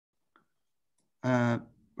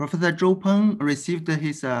Professor Zhou Peng received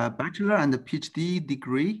his bachelor and PhD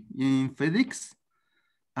degree in physics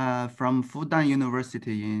from Fudan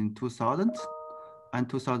University in 2000 and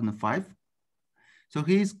 2005. So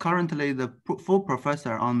he is currently the full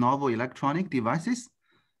professor on novel electronic devices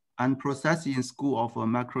and processing School of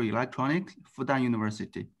Microelectronics, Fudan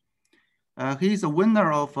University. He is a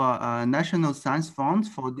winner of a National Science Fund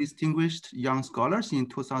for Distinguished Young Scholars in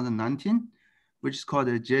 2019, which is called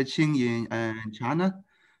Jieqing in China.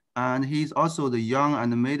 And he's also the young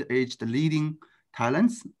and mid-aged leading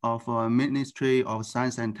talents of Ministry of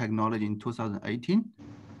Science and Technology in 2018,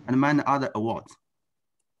 and many other awards.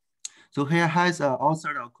 So he has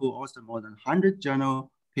authored or co-authored more than 100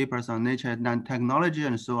 journal papers on nature and technology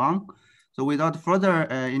and so on. So without further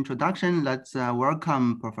introduction, let's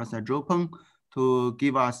welcome Professor Zhou Peng to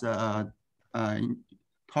give us a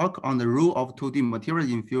talk on the role of 2D material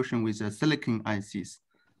in fusion with silicon ICs.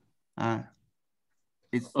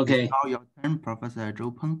 It's now your turn, Professor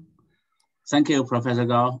Zhou Peng. Thank you, Professor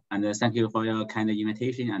Gao, and thank you for your kind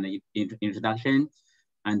invitation and introduction.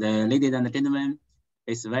 And ladies and gentlemen,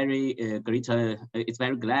 it's very great. It's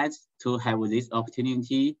very glad to have this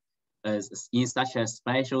opportunity in such a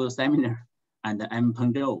special seminar. And I'm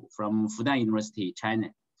Peng Zhou from Fudan University, China.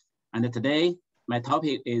 And today, my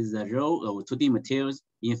topic is the role of 2D materials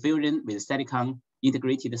in fusion with silicon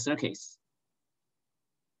integrated circuits.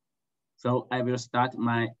 So I will start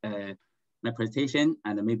my my presentation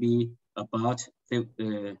and maybe about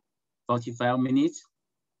 45 minutes.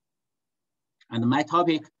 And my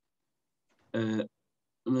topic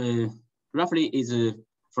roughly is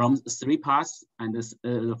from 3 parts. And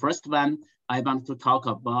the first one, I want to talk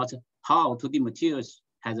about how 2D materials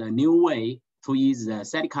has a new way to ease the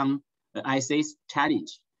silicon ICs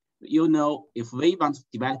challenge. You know, if we want to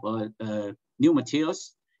develop new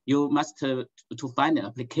materials, you must to find an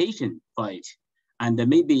application for it. And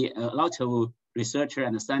maybe a lot of researchers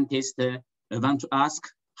and scientists want to ask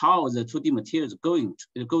how the 2D materials going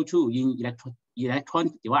to go to in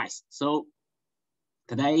electronic device. So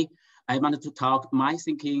today, I wanted to talk my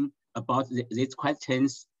thinking about these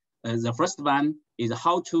questions. The first one is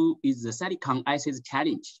how to is the silicon ICs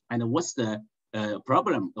challenge and what's the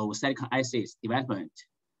problem of silicon ICs development.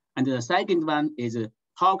 And the second one is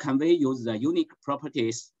how can we use the unique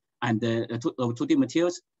properties and of 2D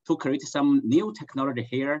materials to create some new technology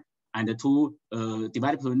here and to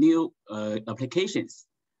develop new applications.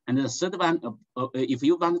 And the third one, if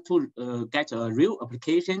you want to get a real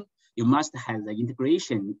application, you must have the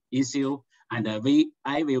integration issue. And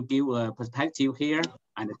I will give a perspective here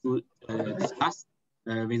and to discuss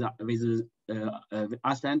with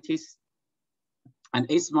our scientists. And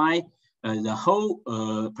it's my the whole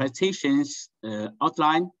presentation's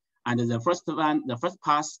outline. And the first one, the first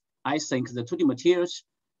part, I think the 2D materials,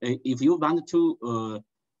 if you want to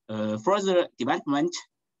further development,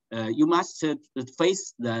 you must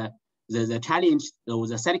face the challenge of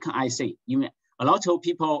the silicon IC. A lot of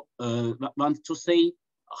people want to say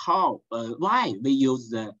how, why we use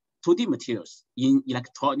the 2D materials in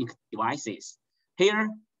electronic devices. Here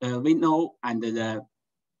we know, and the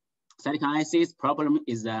silicon IC's problem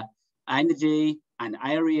is the energy and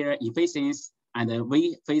area efficiency, and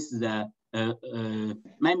we face the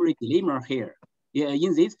memory dilemma here.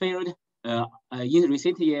 In this field, in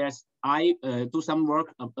recent years, I do some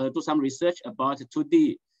work, do some research about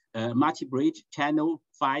 2D multi-bridge channel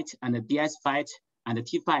FET and DS FET and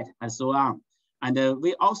T FET and so on. And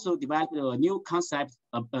we also developed a new concept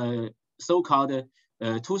of so-called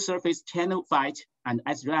two-surface channel FET and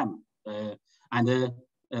SRAM and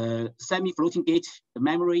semi-floating gate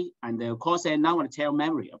memory and quasi non-volatile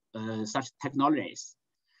memory, such technologies.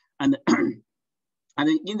 And,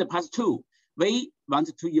 and in the past two, we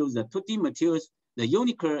wanted to use the 2D materials, the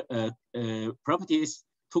unique properties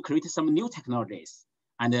to create some new technologies.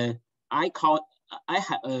 And I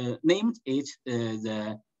have named it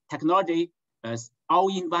the technology as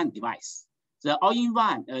all-in-one device. The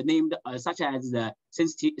all-in-one named such as the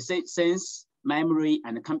sense, memory,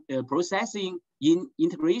 and processing in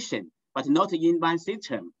integration, but not in one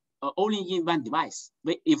system, only in one device.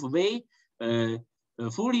 If we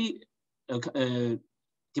fully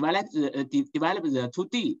develop the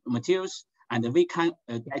 2D materials, and we can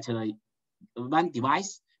get one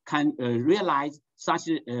device can realize such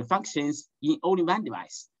functions in only one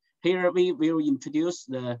device. Here we will introduce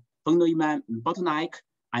the von Neumann bottleneck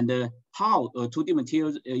and how 2D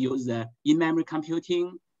materials use in-memory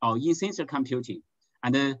computing or in-sensor computing.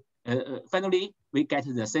 And finally, we get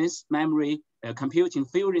the sense memory computing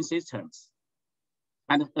fusion systems.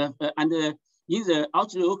 And in the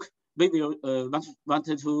outlook, we will want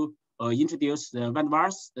to introduce the van der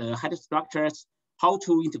Waals head structures, how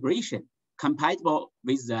to integration compatible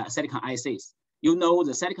with the Silicon ICs. You know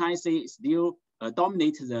the Silicon IC still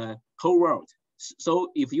dominate the whole world.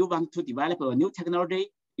 So if you want to develop a new technology,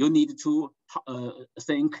 you need to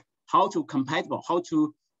think how to compatible, how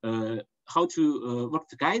to work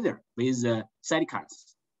together with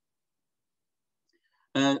silicons.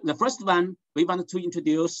 The first one we want to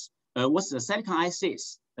introduce was the Silicon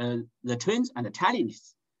ICs, the trends and the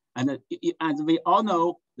challenges. And as we all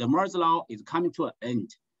know, the Moore's law is coming to an end.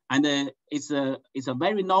 And it's a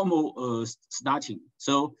very normal starting.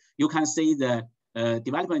 So you can see the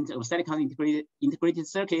development of silicon integrated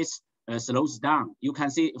circuits slows down. You can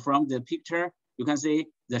see from the picture, you can see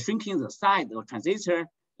the shrinking the size of transistor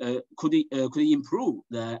could improve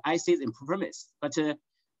the ICs in performance. But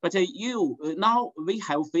now we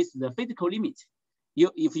have faced the physical limit.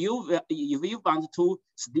 If you want to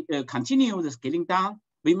continue the scaling down,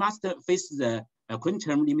 we must face the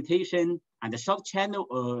quantum limitation and the short channel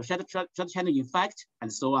effect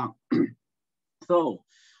and so on. So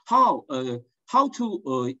how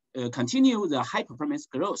to continue the high performance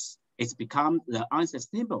growth? It's become the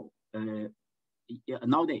unsustainable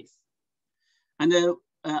nowadays. And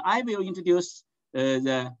I will introduce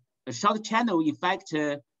the short channel effect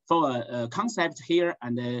for a concept here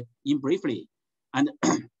and in briefly. And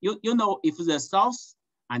you know, if the source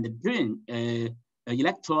and the drain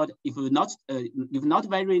electrode, if not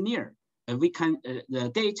very near, we can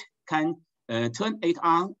the gate can turn it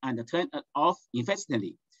on and turn it off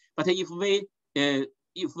efficiently. But if we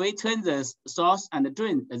turn the source and the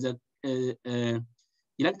drain, the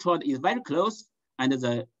electrode is very close, and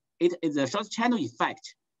the short channel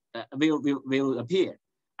effect will appear.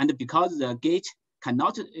 And because the gate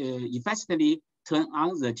cannot effectively turn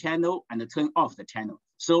on the channel and turn off the channel,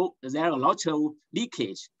 so there are a lot of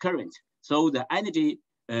leakage current. So the energy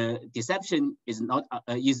deception is not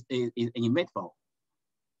is inevitable.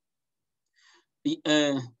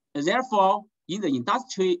 Therefore, in the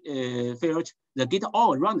industry field, the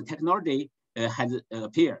gate-all-around technology has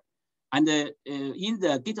appeared. And in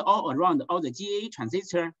the gate-all-around all the GA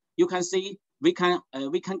transistor, you can see we can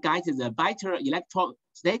get the better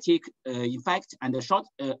electrostatic effect and the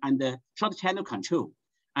short channel control.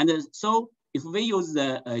 And so if we use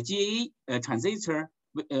the GA transistor,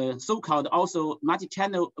 so-called also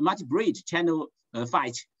multi-bridge channel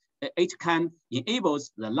fight, it can enable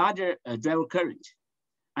the larger driver current.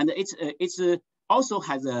 And it also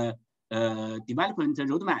has a development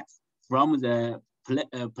roadmap from the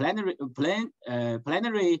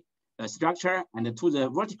planary structure and to the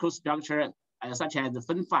vertical structure, such as the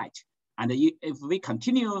FinFET. And if we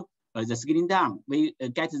continue the scaling down, we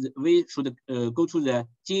should go to the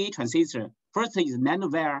GA transistor. First is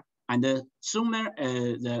nanowire, and sooner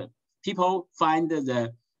the people find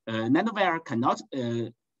the nanowire cannot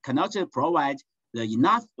provide the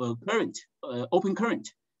enough current, open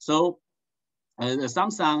current. So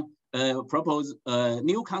Samsung proposed a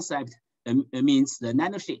new concept, means the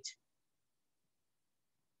nanosheet.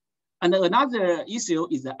 And another issue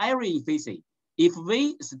is the area effacing. If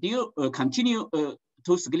we still continue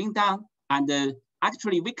to scaling down, and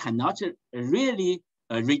actually we cannot really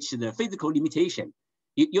reach the physical limitation.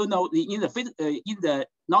 You know, in the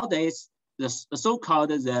nowadays, the so-called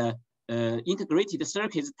the integrated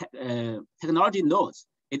circuits technology nodes,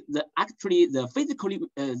 actually the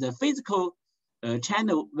physical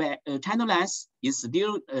channel length is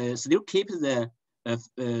still keep the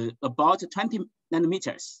about 20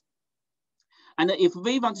 nanometers. And if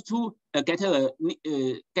we want to get a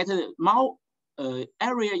more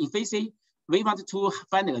area effacing, we want to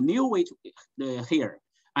find a new way to, here.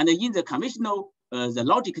 And in the conventional the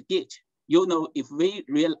logic gate, you know, if we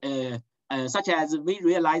such as we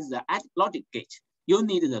realize the logic gate, you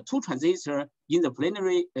need the two transistor in the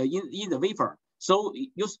plenary in the wafer. So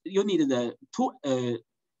you need the two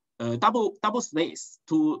double space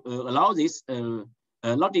to allow this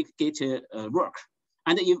logic gate work.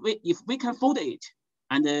 And if we can fold it,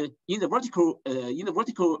 and in the vertical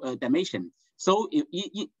dimension, so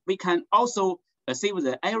we can also save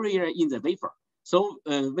the area in the wafer. So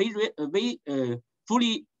we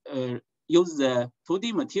fully use the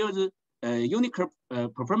 2D materials unique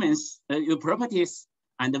performance properties,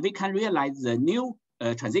 and we can realize the new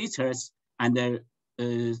transistors, and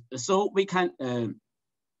so we can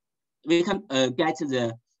get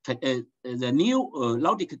the new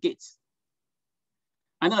logic gates.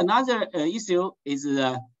 And another issue is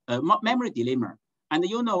the memory dilemma. And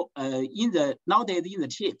you know, nowadays in the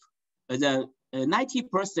chip, the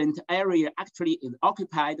 90% area actually is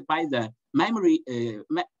occupied by the memory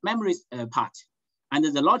part, and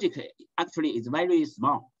the logic actually is very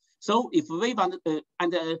small. So if we want, in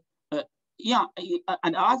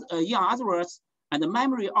other words, and the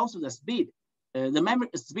memory also the speed,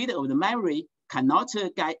 speed of the memory cannot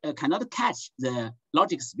catch the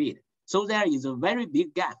logic speed. So there is a very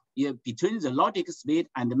big gap between the logic speed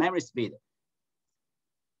and the memory speed.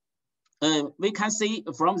 We can see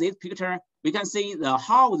from this picture, we can see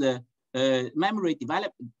how the memory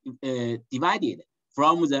divided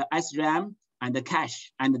from the SRAM and the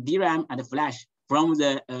cache and the DRAM and the flash, from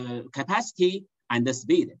the capacity and the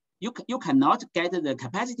speed. You cannot get the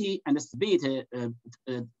capacity and the speed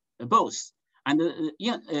both. And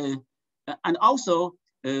also,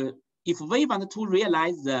 if we want to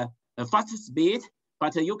realize the fast speed,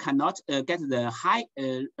 but you cannot get the high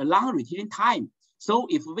long retention time. So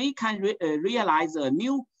if we can realize a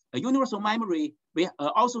new universal memory, we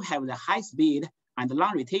also have the high speed and the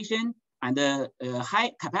long retention and the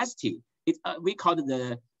high capacity. We call it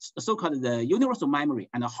the so-called the universal memory,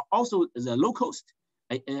 and also the low cost.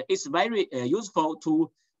 It's very useful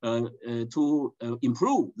to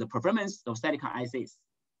improve the performance of Silicon ICs.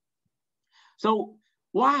 So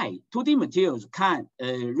why 2D materials can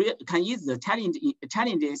ease the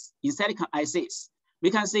challenges in Silicon ICs? We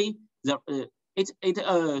can see it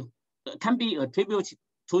can be attributed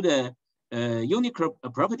to the unique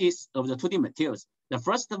properties of the 2D materials. The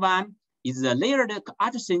first one is the layered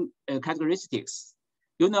ultrasonic characteristics.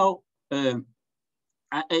 You know,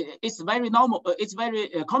 it's very normal. It's very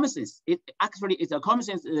common sense. It's a common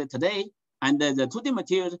sense today. And the 2D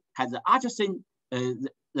materials has the ultrasonic,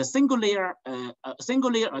 the single layer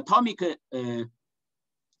atomic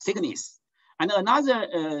thickness. And another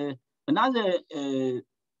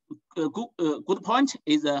good point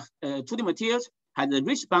is 2D materials has a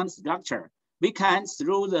rich bond structure. We can,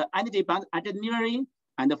 through the energy bond engineering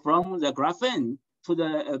and from the graphene to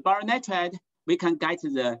the bottleneck, we can get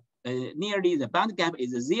the nearly the bond gap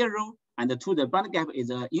is 0, and to the bond gap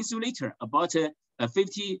is insulator about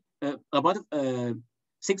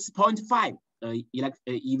 6.5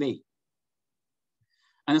 EV.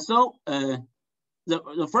 And so the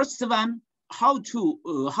first one, how to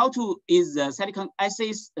is the Silicon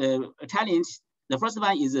ICs challenge. The first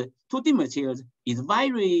one is 2D materials is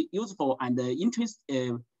very useful and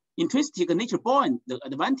intrinsic nature born the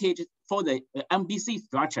advantage for the MBC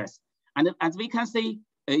structures. And as we can see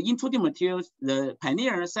in 2D materials, the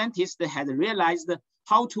pioneer scientists had realized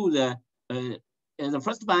how to the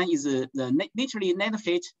first one is the naturally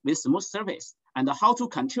nanosheet with smooth surface, and how to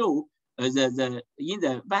control in the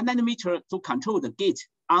 1 nanometer to control the gate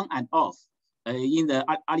on and off in the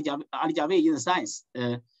alleviating in the science.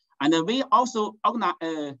 And we also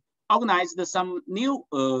organized some new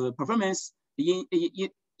performance in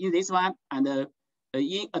this one, and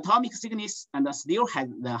in atomic thickness, and still has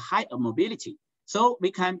the high mobility. So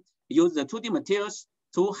we can use the 2D materials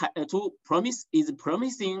to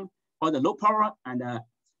promising for the low power and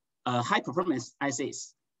high performance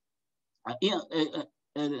ICs.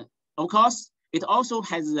 Of course, it also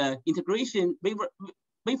has the integration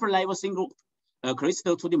wafer level single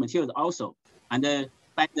crystal 2D materials also. And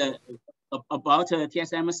about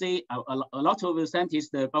TSMC, a lot of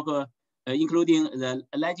scientists, including the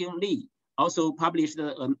Legend Lee, also published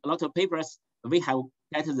a lot of papers. We have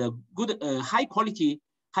got the good high quality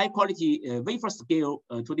wafer scale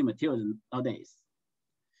 2D materials nowadays.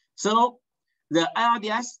 So the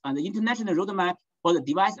IRDS and the international roadmap for the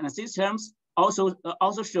device and systems also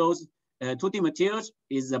shows 2D materials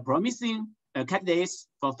is a promising candidates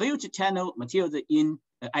for future channel materials in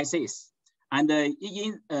ICs. And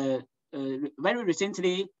very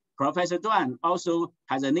recently, Professor Zhou also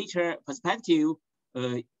has a nature perspective.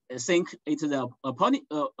 Think it's the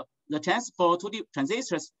transfer 2D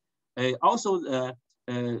transistors. Also,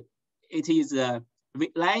 it is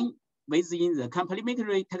lying within the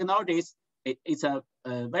complementary technologies. It's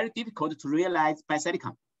very difficult to realize by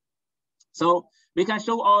silicon. So we can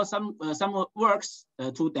show some works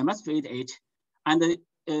to demonstrate it. And the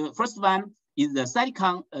first one is the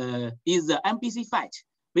silicon is the MBC FET.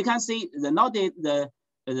 We can see nowadays the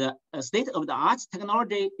state-of-the-art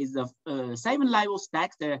technology is the 7-level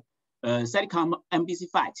stacked silicon MBC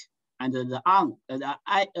FET, and the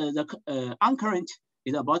on current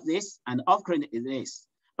is about this, and off current is this.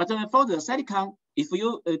 But for the silicon, if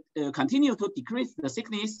you continue to decrease the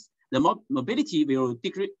thickness, the mobility will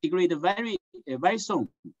degrade very soon.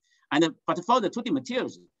 And but for the 2D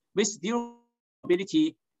materials, we still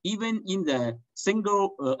mobility even in the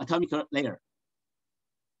single atomic layer.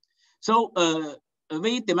 So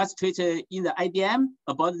we demonstrated in the IDM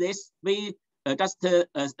about this. We just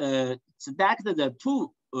stacked the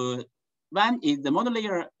two. One is the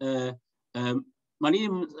monolayer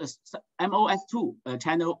molybdenum MOS2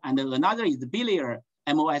 channel, and another is the biliary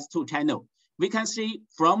MOS2 channel. We can see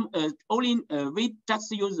from only we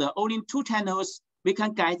just use the only 2 channels, we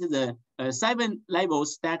can get the 7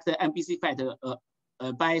 levels stacked MBC FET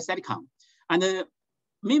by silicon. And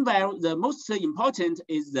meanwhile, the most important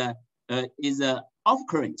is the off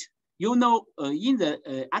current. You know,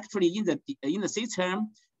 actually in the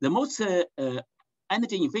system, the most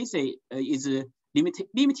energy efficiency is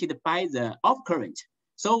limited by the off current.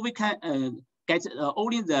 So we can get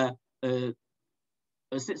only the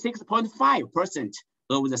 6.5%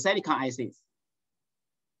 of the silicon ICs.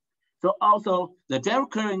 So also the drive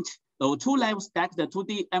current of 2 levels stacked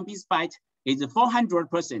 2D MBC FET is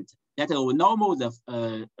 400% that of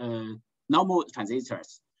normal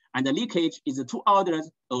transistors. And the leakage is 2 orders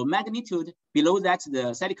of magnitude below that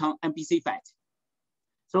the silicon MBC FET.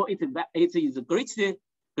 So it is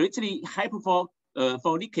greatly helpful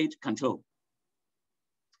for leakage control.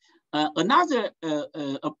 Another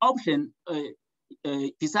option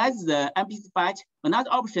besides the MBC FET, another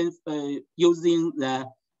option using the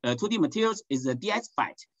 2D materials is the DS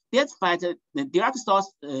FET. DS FET, the direct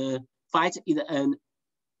source FET is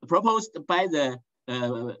proposed by the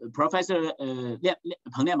Professor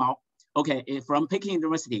Peng from Peking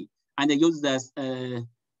University, and they use the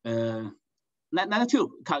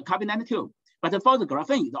nanotube, carbon nanotube. But for the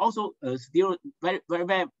graphene, it's also still very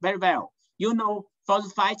well. You know, for the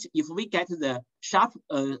FET, if we get the sharp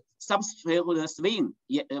substrate swing,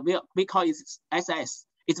 we call it SS.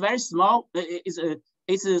 It's very small. The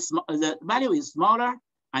value is smaller,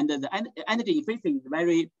 and the energy efficiency is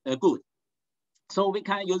very good. So we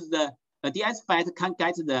can use the DS FET can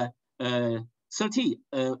get the 30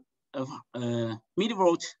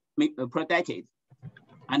 millivolt per decade.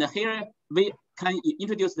 And here we can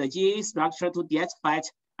introduce the GA structure to DS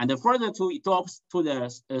FET, and further to it drops to the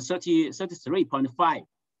 33.5.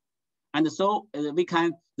 And so we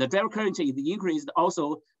can, the drive current is increased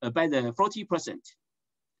also by the 40%.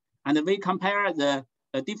 And we compare the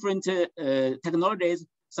different technologies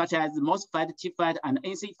such as MOSFET, TFET, and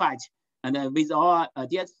NC FET. And with our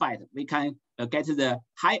DS FET, we can get the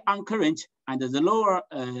high on current and the lower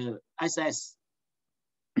SS.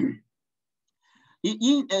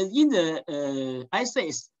 In the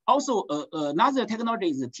ICs, also another technology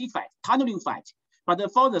is the TFET, tunneling FET.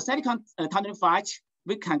 But for the silicon tunneling FET,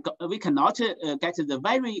 we cannot get the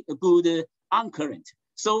very good on current.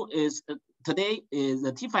 So today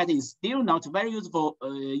the TFET is still not very useful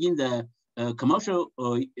in the commercial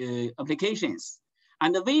applications.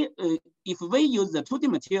 And if we use the 2D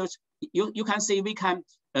materials, you can see we can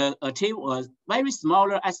achieve a very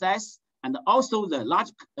smaller SS and also the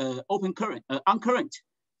large open current, on current.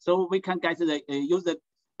 So we can get the use the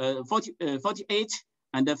 48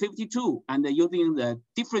 and the 52 and using the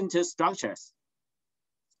different structures.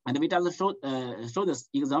 And we just show this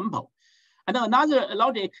example. And another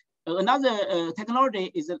logic, another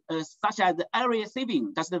technology is such as the area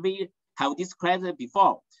saving that we have described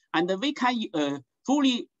before. And we can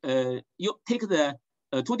fully take the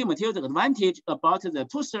 2D materials advantage about the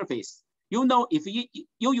two surface. You know, if you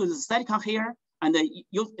use silicon here, and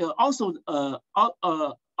you also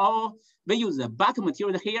we use the back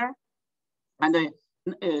material here, and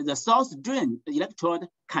the source drain electrode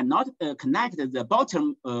cannot connect the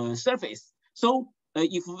bottom surface. So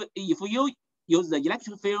if you use the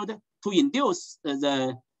electric field to induce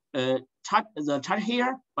the charge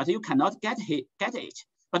here, but you cannot get it.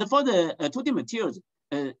 But for the 2D materials,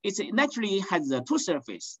 it naturally has the two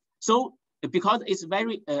surface. So because it's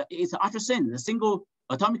very it's ultra thin, the single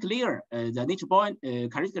atomic layer, the nature-born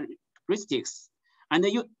characteristics, and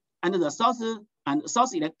the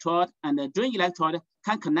source electrode and the drain electrode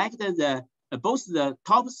can connect the both the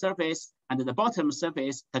top surface and the bottom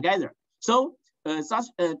surface together. So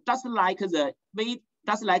just like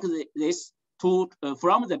this to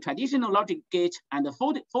from the traditional logic gate and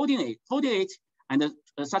folding it and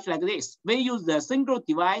such like this, we use the single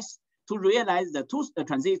device to realize the two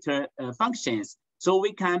transistor functions. So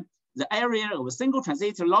we can, the area of a single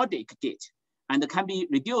transistor logic gate and can be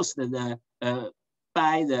reduced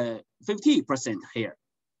by the 50% here.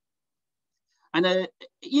 And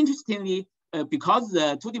interestingly, because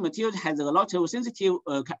the 2D material has a lot of sensitive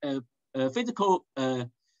physical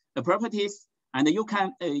properties, and you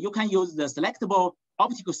can use the selectable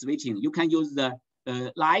optical switching. You can use the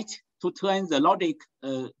light to turn the logic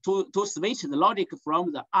to switch the logic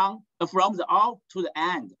from the on to the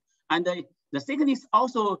end, and the thickness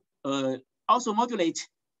also modulate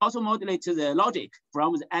the logic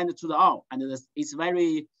from the end to the on, and it's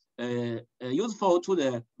very useful to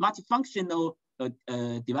the multifunctional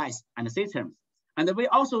device and systems. And we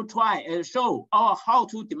also try show how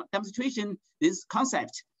to demonstration this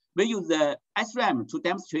concept. We use the SRAM to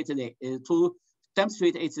demonstrate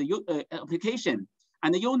its application.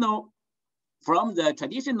 And you know, from the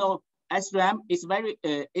traditional SRAM, it's very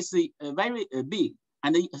big,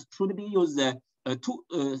 and it should be used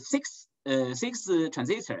six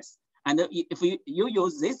transistors. And if you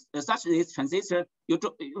use this transistor, you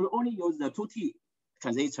only use the 2T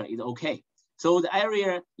transistor is okay. So the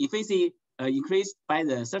area efficiency increased by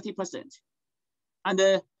the 30%. And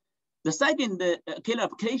the second killer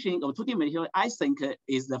application of 2D material, I think,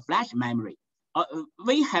 is the flash memory.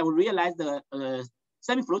 We have realized the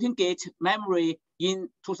semi-floating gate memory in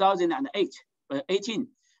 2018.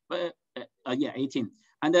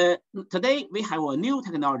 And today we have a new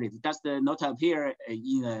technology, just not appear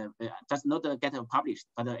just not get published,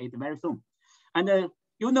 but it's very soon. And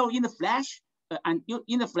you know, in the flash, the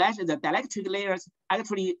dielectric layers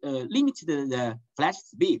actually limit the flash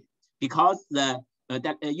speed, because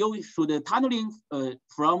you should tunneling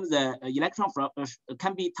from the electron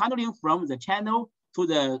can be tunneling from the channel to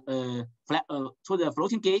the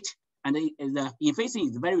floating gate, and the efficiency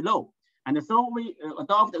is very low. And so we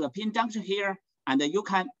adopt the pin junction here, and we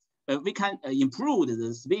can improve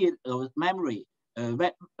the speed of memory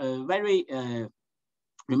very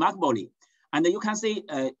remarkably. And you can see,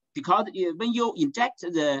 because when you inject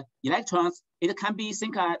the electrons, it can be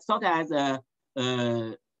thought as a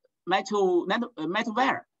metal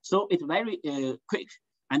wire. So it's very quick,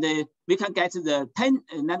 and we can get the 10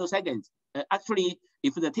 nanoseconds. Actually,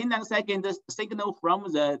 if the 10 nanosecond signal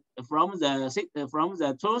from the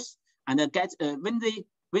source and get when the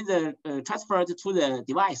transferred to the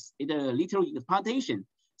device, it's a little expandation.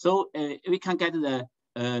 So we can get the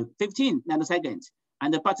 15 nanoseconds.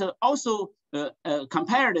 And but also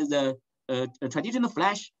compared the traditional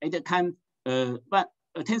flash, it can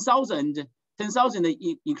 10,000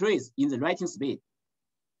 increase in the writing speed.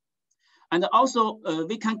 And also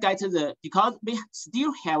we can get because we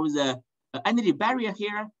still have the energy barrier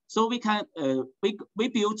here, so we can we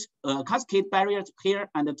built a cascade barrier here,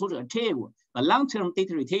 and to achieve a long-term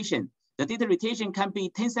data retention. The data retention can be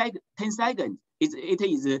 10 seconds. It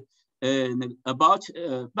is about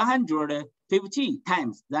 150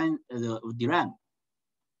 times than the DRAM.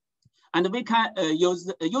 And we can use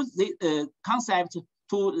the concept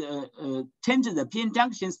to change the pin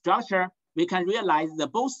junction structure. We can realize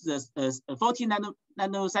both the 40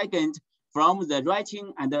 nanoseconds from the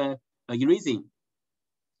writing and the erasing.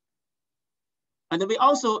 And we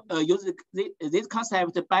also use this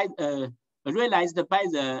concept by realized by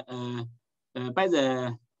the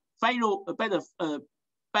final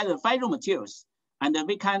materials, and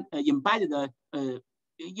we can embed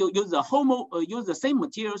use the same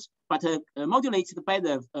materials, but modulated by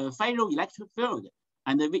the final electric field,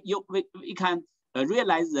 and we can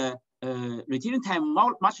realize the retention time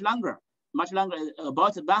much longer,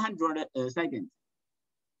 about 100 seconds.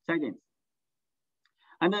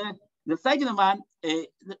 And the second one,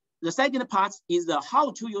 the second part is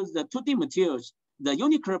how to use the 2D materials, the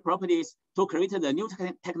unique properties to create the new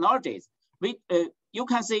technologies. You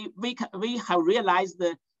can see we have realized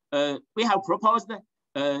we have proposed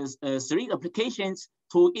 3 applications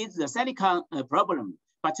to ease the silicon problem,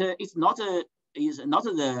 but it's not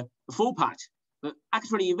the full part.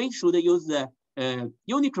 Actually, we should use the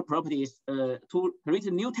unique properties to create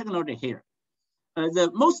a new technology here.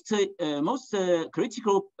 The most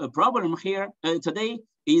critical problem here today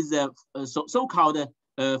is so-called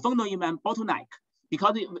Von Neumann bottleneck,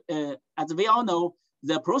 because as we all know,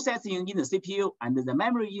 the processing in the CPU and the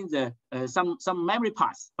memory in the some memory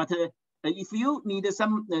parts. But if you need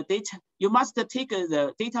some data, you must take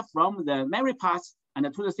the data from the memory parts and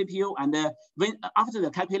to the CPU, and when after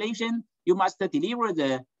the calculation, you must deliver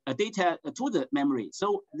the data to the memory.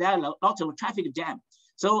 So there are a lot of traffic jam.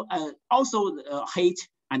 So also heat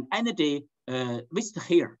and energy waste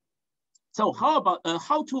here. So how about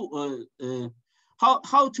how to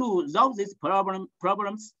resolve these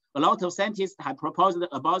problems? A lot of scientists have proposed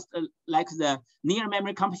about like the near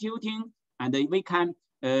memory computing, and we can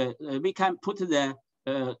put the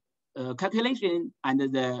calculation and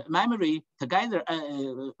the memory together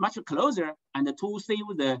much closer, and to save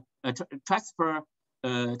the transfer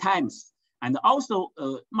times. And also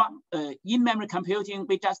in memory computing,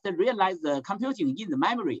 we just realized the computing in the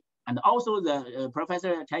memory, and also the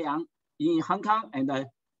Professor Chai Yang in Hong Kong, and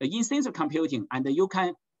in sensor computing, and you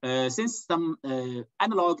can sense some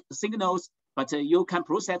analog signals, but you can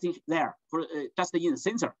process it there for just in the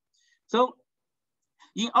sensor. So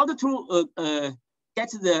in order to get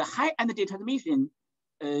the high energy transmission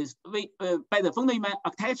by the Von Neumann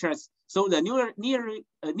architectures, So the near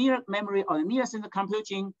memory or near sensor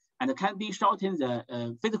computing and can be shorten the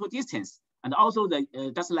physical distance. And also the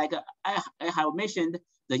just like I have mentioned,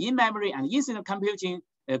 the in-memory and in-sensor computing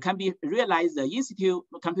can be realized the in-situ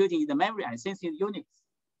computing in the memory and sensing units.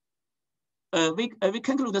 We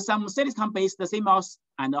conclude some silicon-based CMOS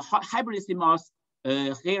and hybrid CMOS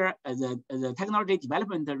here the technology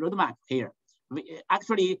development roadmap here. We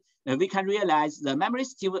can realize the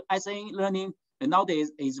memory-assisted assisted learning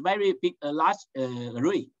nowadays is very big, large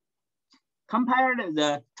array. Compared to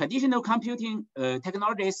the traditional computing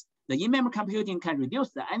technologies, the in-memory computing can reduce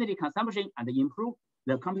the energy consumption and improve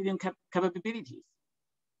the computing capabilities.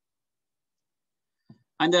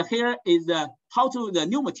 And here is how to the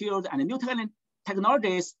new materials and new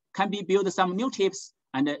technologies can be built some new chips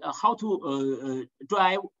and how to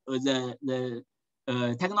drive the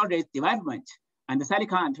technology development. And the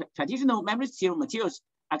silicon and traditional memory materials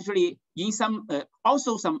actually in some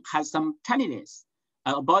also has some challenges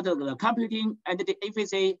about the computing and the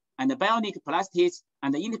efficiency and the bionic plastics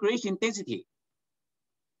and the integration density.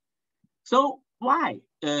 So why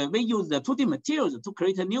we use the 2D materials to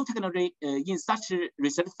create a new technology in such a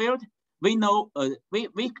research field? We know we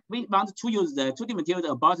want to use the 2D materials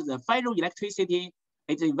about the ferroelectricity.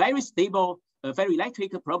 It's a very stable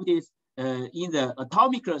ferroelectric properties in the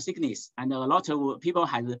atomic thickness, and a lot of people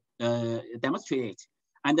have demonstrated.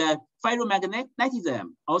 And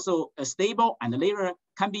ferromagnetism also stable and layer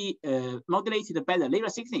can be modulated by the layer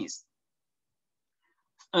thickness.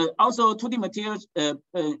 Also 2D materials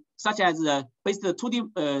such as based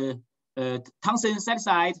 2D tungsten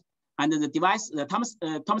silicide and the device, Thomas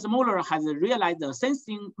Muller has realized the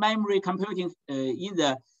sensing memory computing in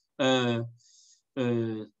the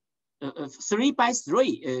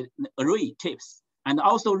 3x3 array chips, and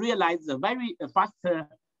also realized the very faster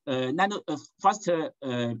faster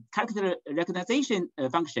character recognition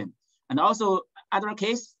function, and also other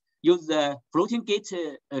case use the floating gate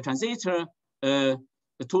transistor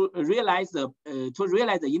to realize the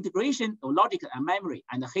integration of logic and memory,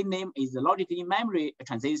 and his name is the logic in memory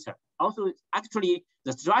transistor. Also, actually,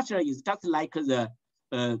 the structure is just like the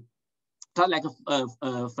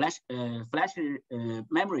flash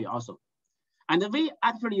memory also. And we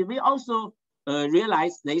also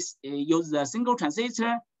realize this use the single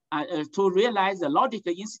transistor to realize the logic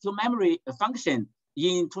in-situ memory function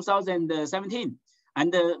in 2017.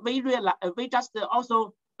 And we just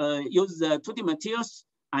also use the 2D materials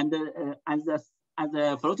and as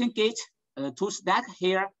a floating gate to stack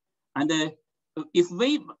here. And if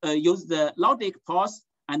we use the logic pause,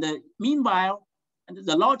 and meanwhile,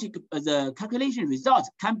 the logic, the calculation result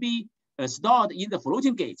can be stored in the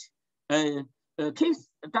floating gate. Case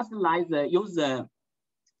just like use the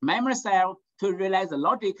memory cell to realize the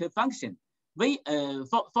logic function. We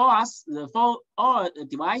for our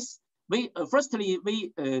device, we firstly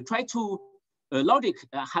try to logic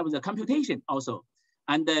have the computation also,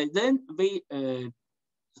 and then we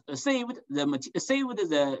saved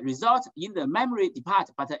the result in the memory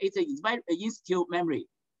part, but it is very institute memory.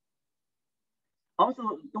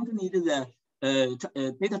 Also, don't need the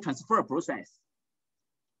data transfer process.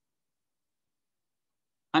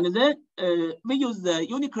 And then we use the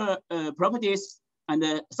unique properties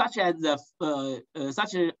and such as the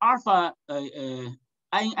alpha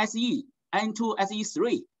INSE,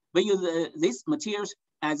 N2SE3. We use these materials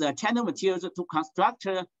as a channel materials to construct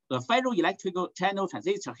the ferroelectric channel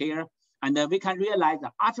transistor here, and we can realize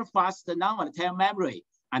the ultra-fast non-volatile memory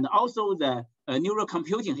and also the neural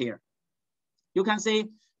computing here. You can see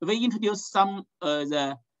we introduce some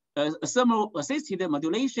the thermal assisted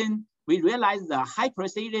modulation. We realize the high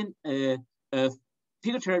precision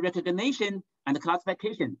picture recognition and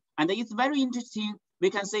classification, and it's very interesting. We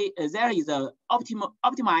can see there is a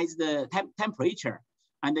optimized temperature,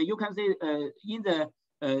 and you can see in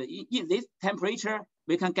this temperature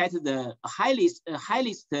we can get the highest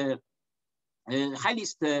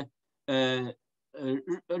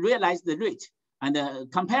realized rate, and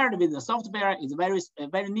compared with the software is very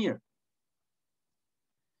near.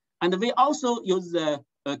 And we also use the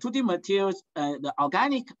 2D materials, the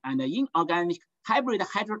organic and the inorganic hybrid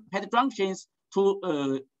heterojunctions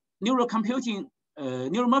to neural computing,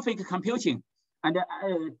 neuromorphic computing. And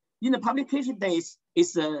in the publication days,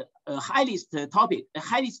 it's the highest topic,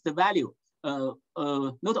 highest value,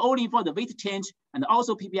 not only for the weight change and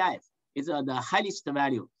also PPF is the highest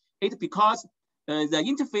value. It's because the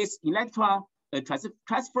interface electron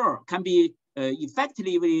transfer can be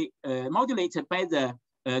effectively modulated by the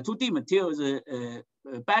 2D materials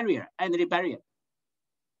barrier, energy barrier.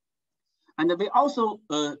 And we also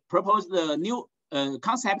propose the new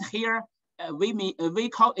concept here. We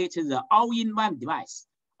call it the all-in-one device.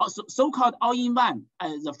 so-called all-in-one.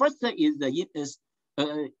 The first is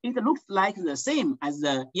it looks like the same as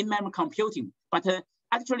the in-memory computing, but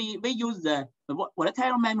actually we use the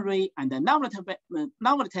volatile memory and the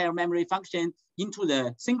non-volatile memory function into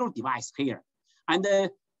the single device here. And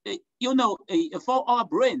you know, for our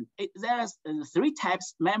brain, there's 3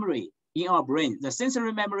 types memory in our brain: the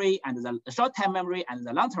sensory memory, and the short-term memory, and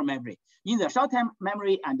the long-term memory. In the short-term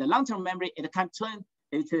memory and the long-term memory, it can turn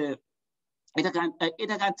it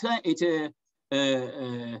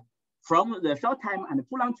from the short-term and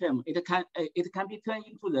full long-term. It can be turned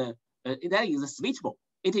into the that is switchable.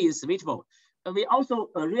 It is switchable. We also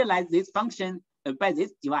realize this function by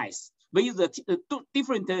this device. We use the 2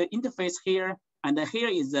 different interface here, and here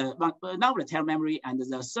is the non-volatile memory, and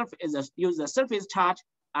the surface use the surface charge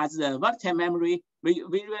as the volatile memory. We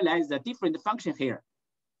realize the different function here.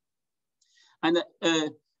 And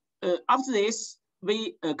after this,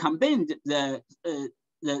 we combined the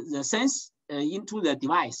sense into the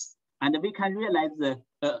device, and we can realize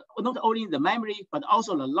not only the memory but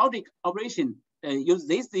also the logic operation. Use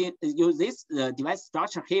this device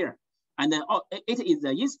structure here, and it is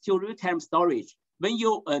the institute real-time storage. When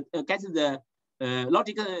you get the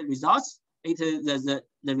logical results, the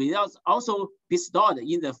results also be stored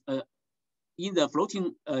in the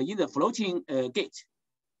floating gate.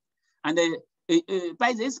 And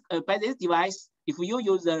by this device, if you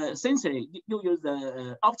use the sensory, you use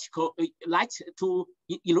the optical light to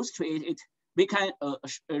illustrate it, we can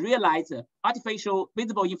realize artificial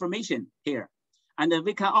visible information here. And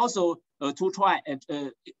we can also to try.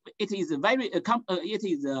 It is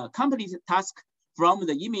a complete task from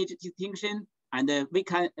the image distinction, and we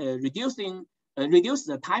can reduce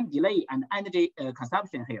the time delay and energy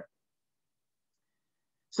consumption here.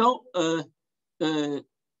 So the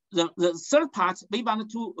third part, we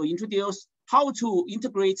want to introduce how to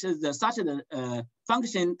integrate such a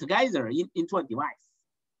function together into a device.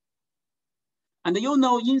 And you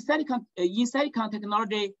know, in silicon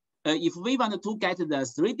technology, if we want to get the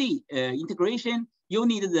 3D integration, you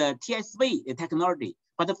need the TSV technology.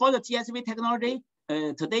 But for the TSV technology,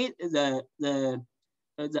 today the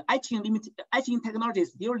etching technology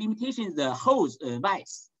still limitation the holes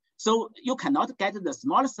width. So you cannot get the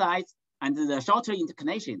smaller size and the shorter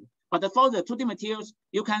interconnection. But for the 2D materials,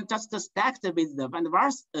 you can just stack it with the Van der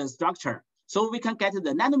Waals structure. So we can get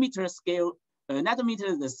the nanometer scale,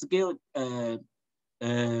 the scale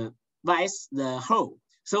width the hole.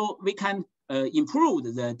 So we can improve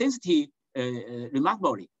the density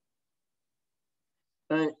remarkably.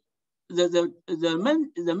 The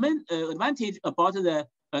main advantage about the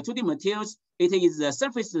 2D materials, it is the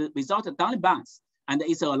surface without dangling bonds, and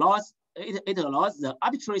it allows the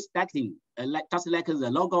arbitrary stacking, just like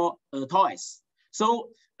the logo toys. So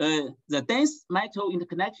the dense metal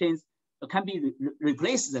interconnections can be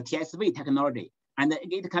replaced the TSV technology, and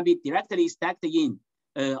it can be directly stacked in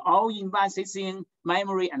all-in-one system,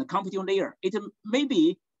 memory, and computing layer. It may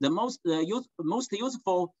be the most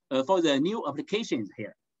useful for the new applications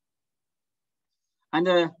here. And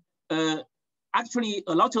actually,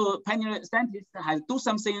 a lot of pioneer scientists have do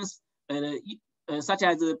some things, such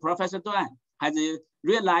as Professor Zhou has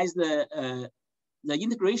realized the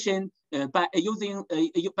integration by using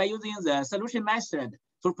the solution method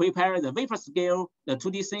to prepare the wafer scale, the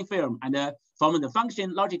 2D thin film, and form the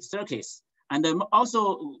function logic circuits. And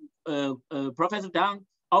also, Professor Zhang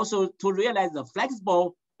also to realize the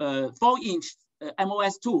flexible 4-inch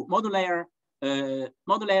MOS2 modular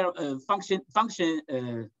function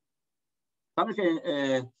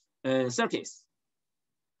circuits.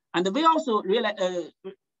 And we also realize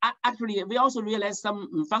actually we also realize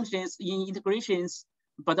some functions in integrations,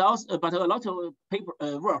 but a lot of paper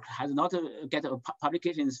work has not get a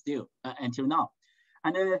publication still until now.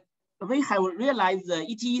 And we have realized the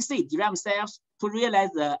ETEC DRAM cells to realize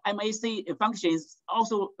the MAC functions,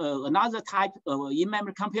 also another type of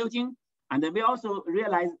in-memory computing. And we also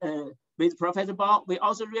realized with Professor Bao, we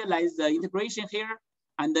also realized the integration here,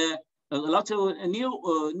 and a lot of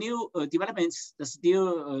new developments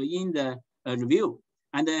still in the review.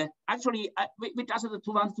 And actually, we just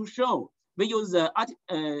want to show we use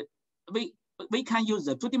we can use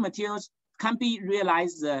the 2D materials can be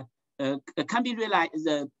realized.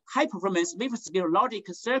 The high performance wafer scale logic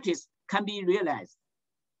circuits can be realized.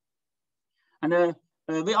 And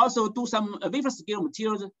we also do some wafer scale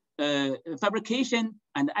materials fabrication,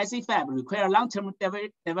 and IC fab require long-term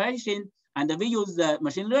deviation, and we use the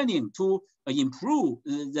machine learning to improve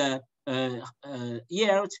the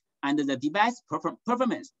yield and the device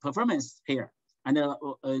performance here. And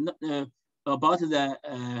about the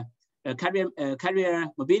carrier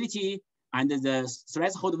mobility and the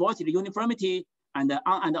threshold voltage uniformity, and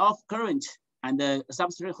on and off current, and the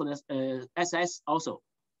substrate holds SS also.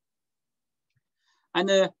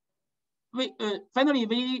 And finally,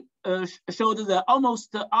 we showed the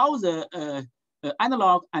almost all the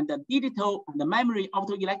analog and the digital and the memory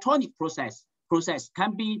optoelectronic process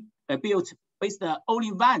can be built based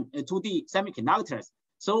only one 2D semiconductors.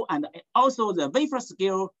 So, and also the wafer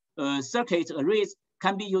scale circuit arrays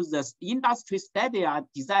can be used as industry standard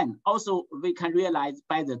design. Also, we can realize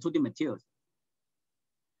by the 2D materials.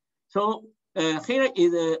 So here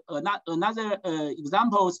is another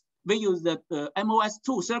examples. We use the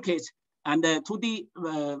MOS2 circuit and the 2D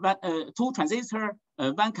 2 transistor,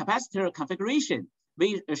 1 capacitor configuration.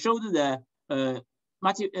 We showed the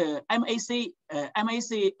MAC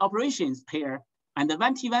operations here, and the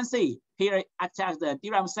 1T1C here acts as the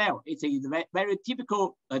DRAM cell. It is a very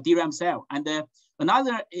typical DRAM cell, and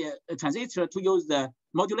another transistor to use the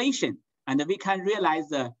modulation, and we can realize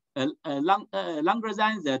the longer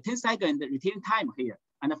than the 10-second retain time here.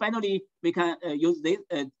 And finally, we can use this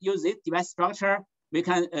device structure. We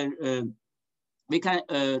can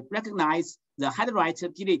recognize the head-right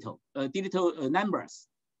digital numbers.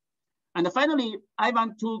 And finally, I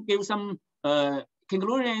want to give some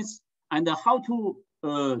conclusions and how to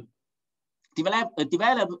develop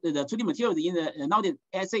the 2D materials in the noded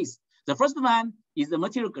assays. The first one is the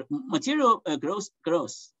material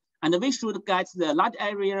growth. And we should get the large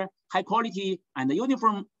area, high quality, and the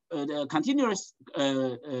uniform the continuous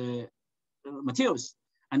materials,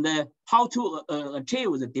 and how to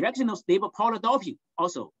achieve the directional stable polar doping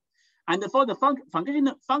also. And for the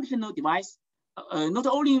functional device, not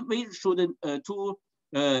only we should to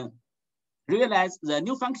realize the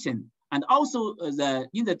new function, and also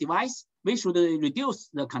in the device, we should reduce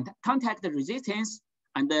the contact resistance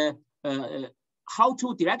and how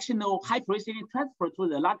to directional high precision transfer to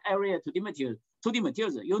the large area 2D materials.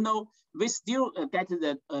 You know, we still get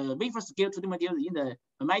the wafer scale 2D materials in the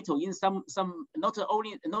metal in some not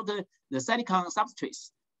the silicon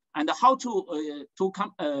substrates, and how to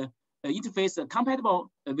interface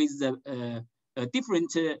compatible with the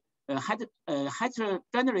different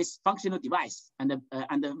heterogeneous functional device and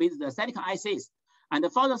with the Silicon ICs.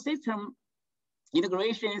 And for the system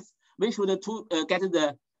integrations, we should get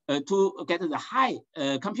the high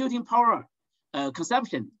computing power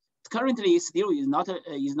consumption. Currently, still is not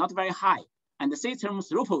very high, and the system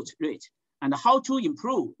throughput rate, and how to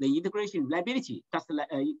improve the integration reliability, just like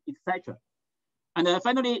etc. And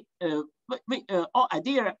finally,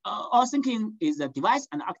 all thinking is the device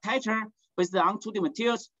and architecture based on 2D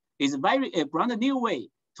materials is a very brand new way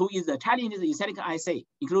to use the challenges in Silicon IC,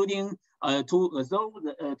 including to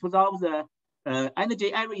solve the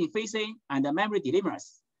energy area effacing and the memory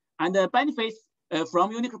dilemmas. And the benefits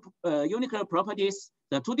from unique properties,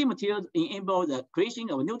 the 2D materials enable the creation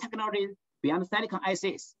of new technologies beyond Silicon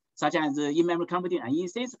ICs, such as in-memory computing and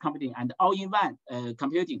in-system computing and all-in-one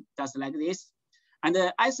computing, just like this. And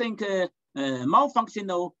I think more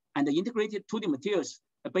functional and integrated 2D materials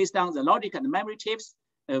based on the logic and memory chips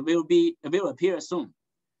will appear soon.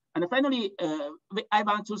 And finally, I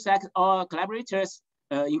want to thank all collaborators,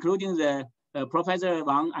 including the Professor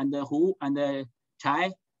Wang and Hu and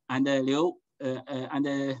Chai and Liu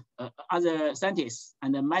and other scientists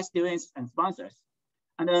and my students and sponsors.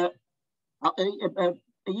 And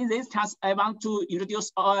in this chance, I want to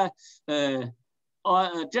introduce our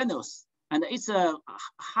journals. And it's a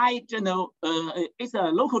high journal, it's a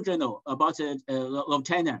local journal about of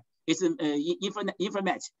China. It's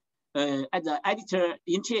Informat. And the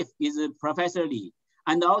editor-in-chief is Professor Li.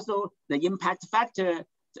 And also the impact factor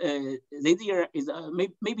this year is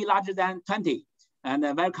maybe larger than 20. And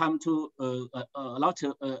welcome to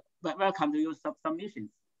welcome to your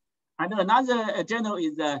submissions. And another journal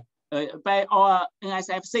is by our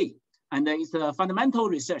NSFC, and it's fundamental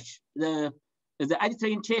research. The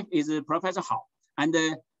editor-in-chief is Professor Hao, and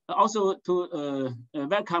also to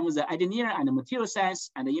welcome the engineer and material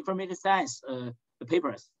science and information science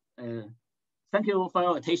papers. Thank you for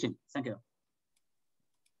your attention. Thank you.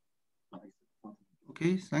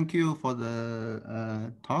 Okay, thank you for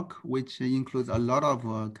the talk, which includes a lot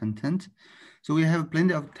of content. So we have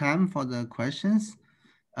plenty of time for the questions.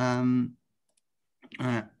 So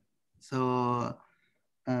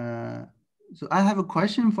I have a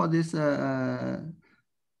question for this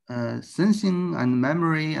sensing and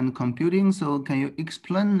memory and computing. So can you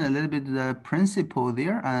explain a little bit the principle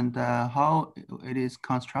there and how it is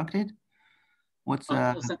constructed? What's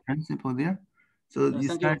the principle there? So you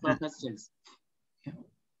thank you for questions. Yeah.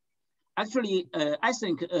 Actually, I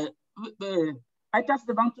think I just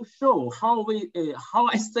want to show how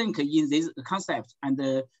I think in this concept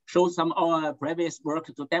and show some of our previous work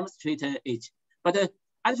to demonstrate it. But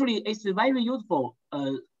actually, it's very useful.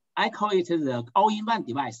 I call it the all-in-one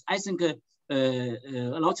device. I think a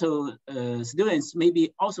lot of students may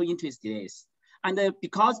be also interested in this. And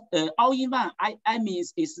because all-in-one, I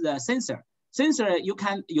means is the sensor. Sensor, you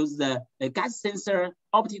can use the gas sensor,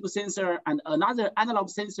 optical sensor, and another analog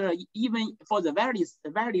sensor, even for the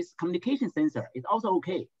various communication sensor, it's also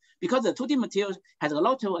okay. Because the 2D materials has a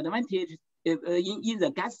lot of advantage in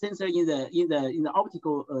the gas sensor, in the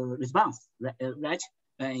optical response, right?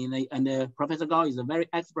 And Professor Gao is a very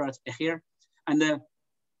expert here. And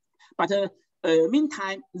but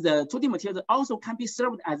meantime, the 2D materials also can be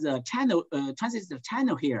served as a channel, transistor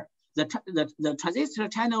channel here. The transistor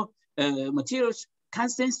channel materials can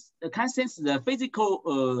sense the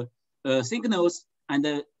physical signals,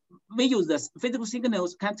 and we use the physical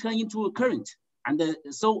signals can turn into current, and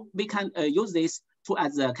so we can use this to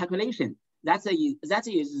as a calculation. That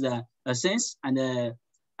is the sense and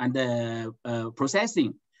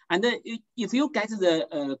processing. And if you get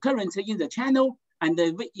the current in the channel, and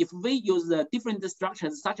if we use the different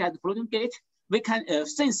structures such as floating gate, we can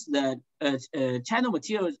sense the channel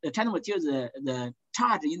materials, the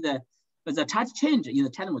charge in the charge change in the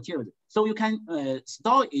channel materials. So you can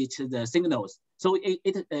store the signals. So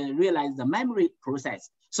it realizes the memory process.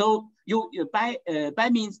 So you by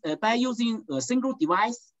using a single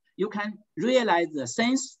device, you can realize the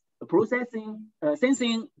sensing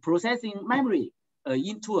processing memory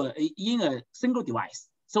in a single device.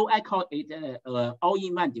 So I call it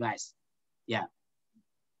all-in-one device. Yeah.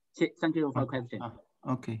 Thank you for the question.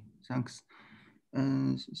 Okay, thanks.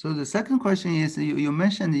 So the second question is, you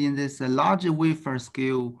mentioned in this large wafer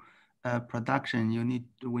scale production,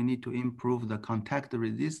 we need to improve the contact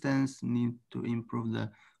resistance, need to improve the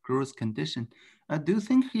growth condition. Do you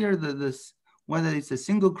think here that whether it's a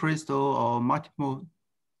single crystal or multiple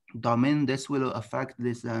domain, this will affect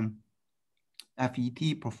this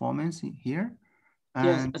FET performance here?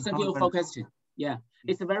 Yes, thank you for the question. Yeah,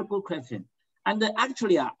 it's a very good question. And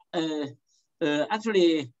actually,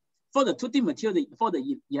 for the 2D material, for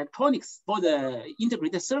the electronics, for the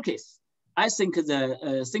integrated circuits, I think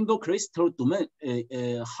the single crystal domain,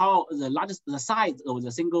 how the size of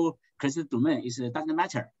the single crystal domain doesn't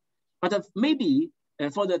matter. But maybe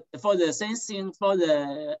for the sensing, for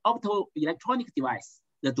the optoelectronic device,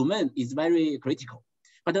 the domain is very critical.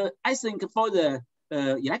 But I think for the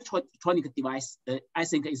electronic device, I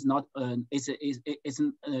think it's not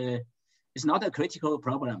it's not a critical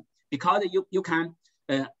problem, because you can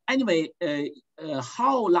anyway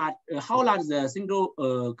how large the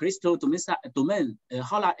single crystal domain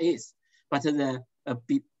how large is, but the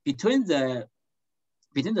between the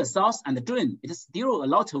source and the drain, it's still a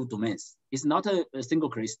lot of domains. It's not a single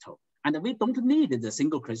crystal, and we don't need the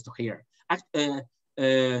single crystal here.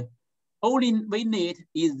 Only we need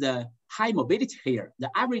is the high mobility here, the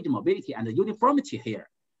average mobility and the uniformity here.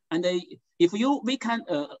 And if we can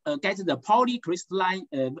get the polycrystalline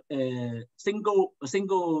single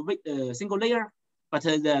layer, but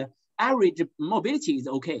the average mobility is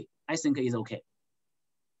okay. I think is okay.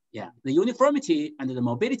 Yeah, the uniformity and the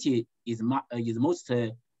mobility is most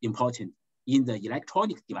important in the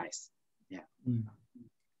electronic device. Yeah.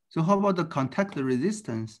 So how about the contact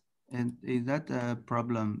resistance? And is that a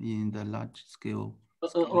problem in the large scale?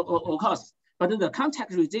 Of course, but the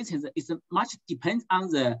contact resistance is much depends on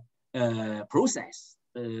the process.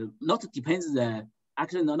 Not depends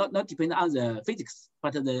not depend on the physics,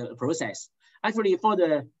 but the process. Actually, for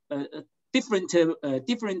the different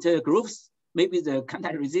groups, maybe the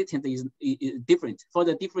contact resistance is different. For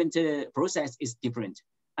the different process is different.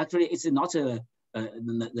 Actually, it's not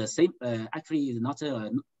the same. Actually, it's not a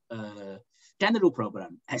general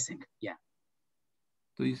problem, I think. Yeah.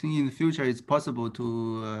 So you think in the future it's possible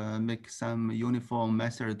to make some uniform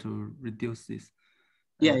method to reduce this?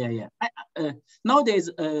 Yeah.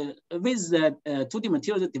 Nowadays, with the 2D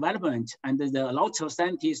materials development and a lot of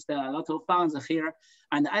scientists, a lot of funds here,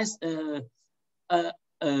 and as I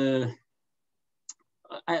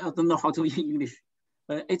don't know how to in English.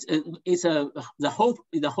 The hope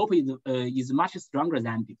is much stronger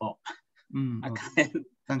than before. Okay.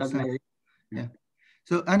 Thanks. Yeah.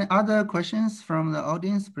 So any other questions from the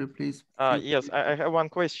audience, please? Yes, I have one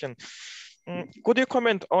question. Could you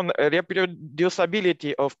comment on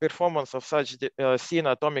reproducibility of performance of such thin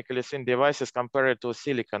atomically thin devices compared to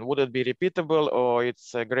silicon? Would it be repeatable, or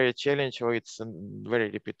it's a great challenge, or it's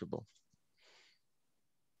very repeatable?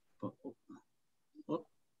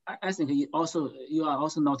 I think you are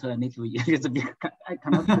also not a native. I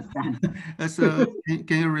cannot understand. So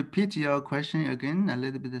can you repeat your question again a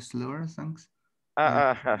little bit slower? Thanks.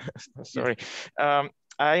 Sorry.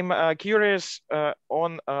 I'm curious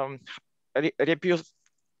on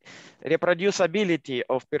reproducibility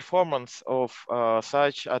of performance of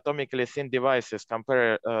such atomically thin devices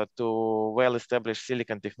compared to well-established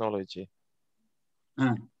silicon technology?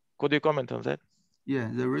 Could you comment on that? Yeah,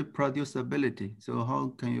 the reproducibility. So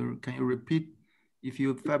how can you repeat if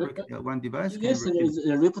you fabricate one device? Yes,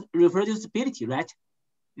 reproducibility, right?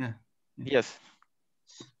 Yeah. Yes.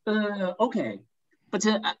 Okay, but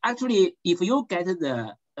actually, if you get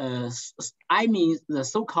the the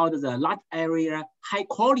so-called the large area, high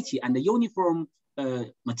quality and uniform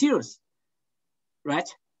materials, right?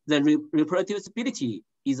 The reproducibility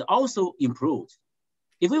is also improved.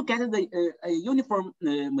 If you get the uniform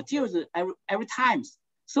materials every time,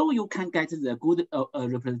 so you can get the good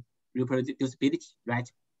reproducibility,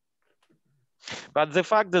 right? But the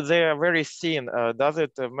fact that they are very thin, does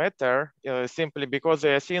it matter? Simply because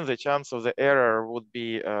they are thin, the chance of the error would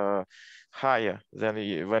be higher than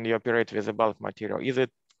when you operate with a bulk material. Is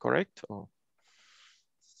it correct? Or?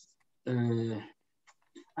 I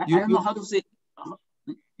don't know how to say.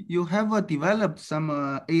 You have developed some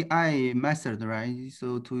AI method, right?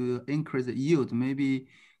 So to increase the yield, maybe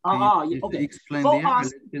can you okay. explain For there us, a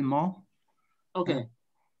little bit more? Okay.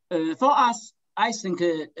 For us, I think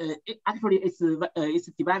actually it's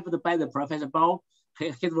developed by the Professor Bao.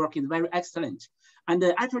 His work is very excellent. And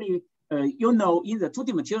actually, you know, in the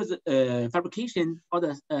 2D materials fabrication or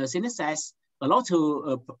the synthesis, a lot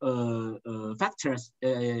of factors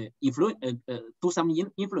do some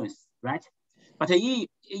influence, right? But you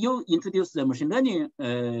introduce the machine learning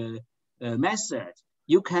method,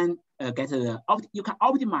 you can you can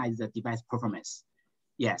optimize the device performance.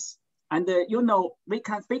 Yes. And you know, we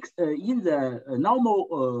can fix in the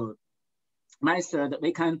normal method,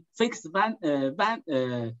 we can fix one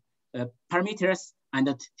parameters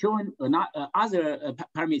and tune other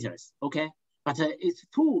parameters, okay? But it's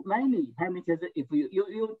too many parameters. If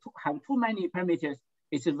you have too many parameters,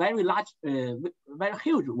 it's a very large, very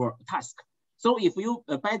huge task. So if you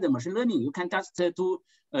by the machine learning, you can just use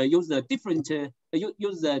the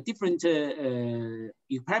different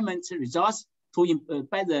experiment results to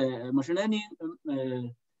by the machine learning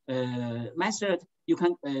method. You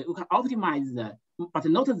can optimize but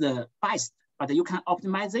not the best, but you can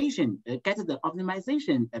get the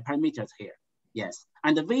optimization parameters here. Yes,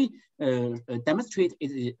 and we demonstrate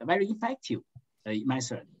it is a very effective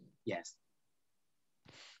method. Yes.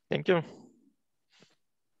 Thank you.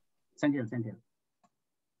 Thank you. Thank you.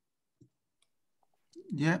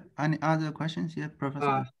 Yeah. Any other questions? Yeah,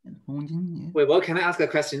 Professor Hongjin. Yeah. Wait, well, can I ask a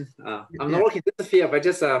question? I'm not working in this field, but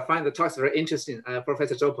just find the talks very interesting.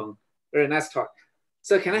 Professor Zhou Peng, very nice talk.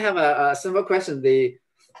 So can I have a simple question?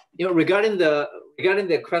 Regarding the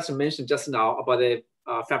question mentioned just now about the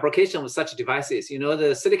fabrication of such devices. You know,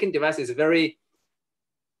 the silicon device is very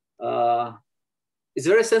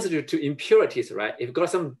sensitive to impurities, right? If you've got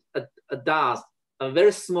some dust, a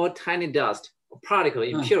very small, tiny dust, particle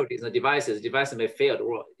impurities in the device may fail to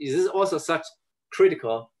work. Is this also such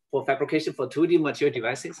critical for fabrication for 2D material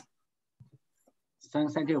devices?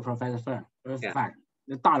 Thank you, Professor. Fine.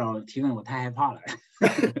 大佬提问我太害怕了。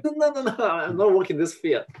No, I'm not working this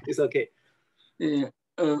field. It's okay.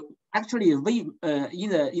 Actually, we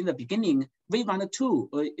in the beginning we wanted to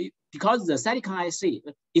because the Silicon IC.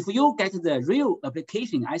 If you get the real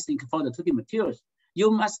application, I think for the 2D materials, you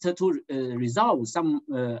must resolve some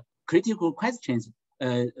critical questions.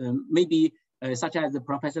 Maybe such as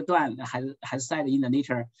Professor Duan has said in the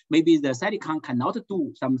Nature, maybe the silicon cannot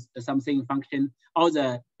do something function, or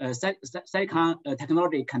the silicon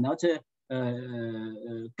technology cannot get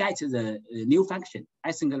the new function.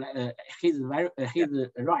 I think he's right.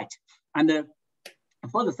 And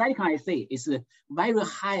for the silicon IC, it's a very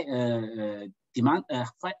high demand,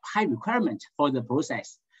 high requirement for the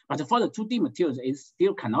process. But for the 2D materials, it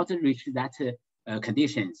still cannot reach that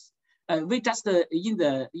conditions. We just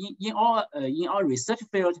in our research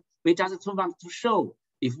field, we just want to show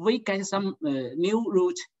if we get some new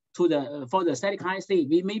route to for the silicon IC,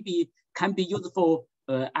 we maybe can be useful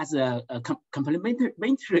as a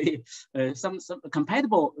complementary, some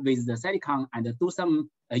compatible with the silicon and do some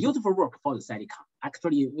useful work for the silicon.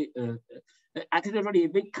 Actually,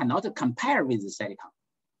 we cannot compare with the silicon.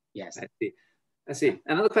 Yes. I see.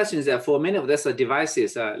 Another question is that for many of these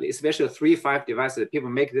devices, especially 3.5 devices, people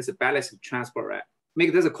make this ballistic transport, right?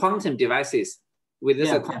 Make this quantum devices with this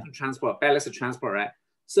quantum transport, ballistic transport, right?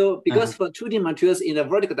 So because for 2D materials in the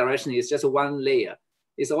vertical direction, it's just one layer.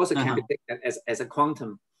 It also can be taken as a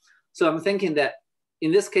quantum. So I'm thinking that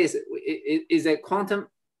in this case, is a quantum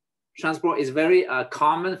transport is very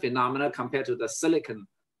common phenomenon compared to the silicon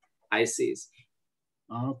ICs.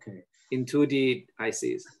 Okay. In 2D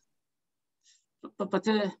ICs. But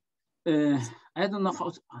I don't know how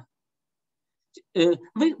to,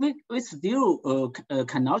 we still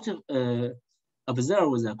cannot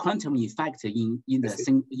observe the quantum effect in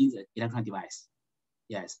the electron device.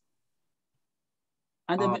 Yes.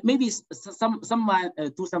 And maybe someone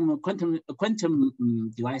do some quantum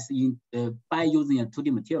device by using a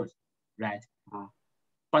 2D materials, right?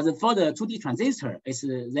 But for the 2D transistor,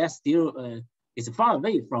 they're still it's far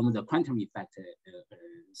away from the quantum effect.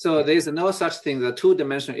 So there's no such thing, the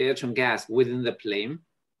two-dimensional electron gas within the plane?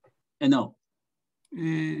 No.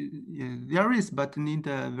 Yeah, there is, but need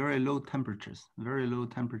very low temperatures. Very low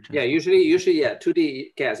temperatures. Yeah, usually, yeah,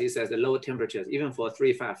 2D gas is at the low temperatures, even for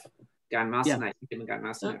 3.5 gallium arsenide, even gallium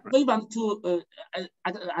arsenide. Right? We want to,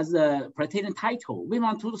 as a presentation title, we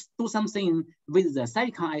want to do something with the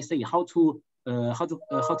Silicon IC, how to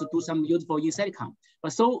do some useful in silicon.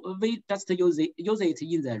 But so we just use it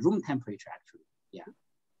in the room temperature, actually. Yeah.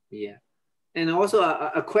 Yeah. And also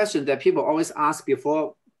a question that people always ask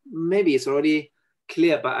before, maybe it's already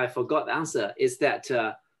clear, but I forgot the answer, is that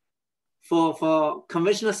for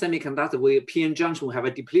conventional semiconductor, PN junction will have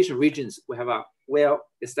a depletion regions. We have a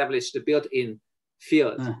well-established built-in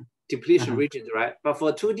field depletion regions, right? But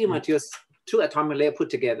for 2D materials, two atomic layer put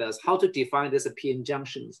together, how to define this PN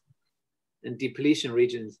junctions and depletion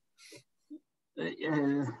regions?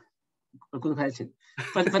 A good question.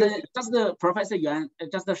 But just the Professor Yuan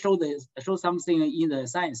just show something in the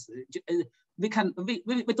science. We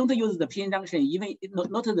don't use the PN junction, even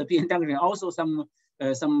not the PN junction, also some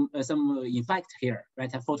effect here,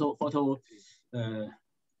 right? Photovoltaic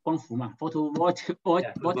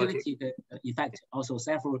effect, also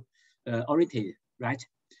self-oriented, right?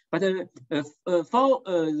 But for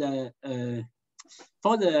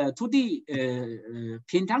the 2D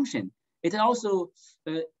PN junction, it also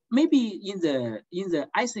maybe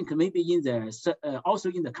I think maybe also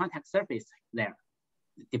in the contact surface there,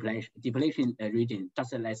 depletion region,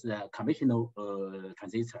 just like the conventional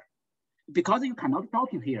transistor, because you cannot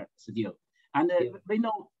dop it here still. And we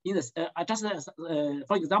know in the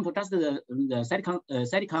for example, just the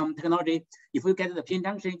silicon technology, if you get the PN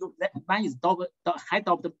junction, one is high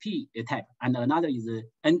doped P type, and another is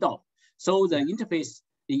N dop. So the interface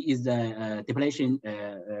is the depletion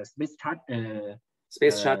space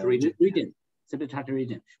charge region. Space-charged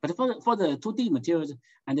region. But for the 2D materials,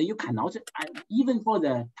 and you cannot, even for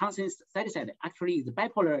the tungsten side, actually the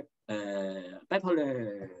bipolar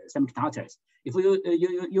semiconductors. If you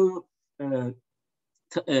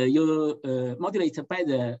modulate by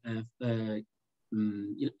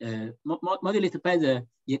the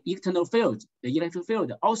external field, the electric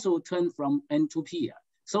field also turn from N to P.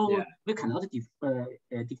 So we cannot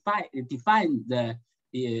define the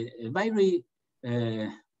very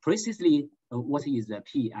precisely what is the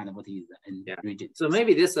P and what is the N region. So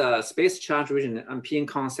maybe this space charge region and PN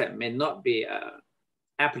concept may not be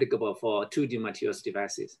applicable for 2D materials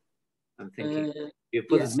devices. I'm thinking you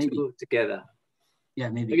put these two together. Yeah,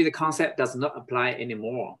 maybe. Maybe the concept does not apply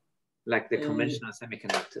anymore, like the conventional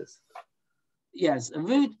semiconductors. Yes,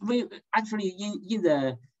 we actually in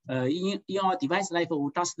our device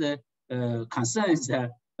level just concerns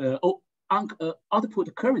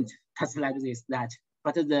output current just like this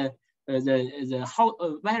but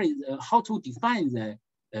how to define the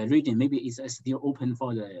region maybe is still open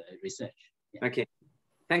for the research. Yeah. Okay,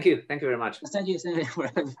 thank you very much. Thank you.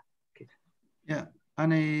 Okay. Yeah,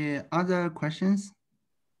 any other questions?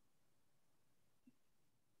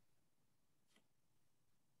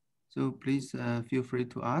 So please feel free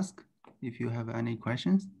to ask if you have any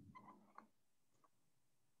questions.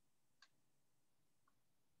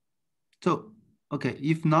 So, okay,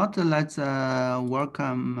 if not, let's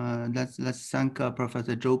welcome, let's thank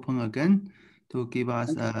Professor Zhou Peng again to give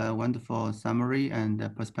us a wonderful summary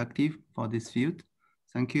and perspective for this field.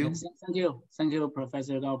 Thank you. Yes, thank you,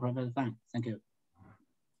 Professor Gao, Professor Fang. Thank you.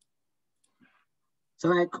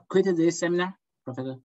 So I quit this seminar, Professor.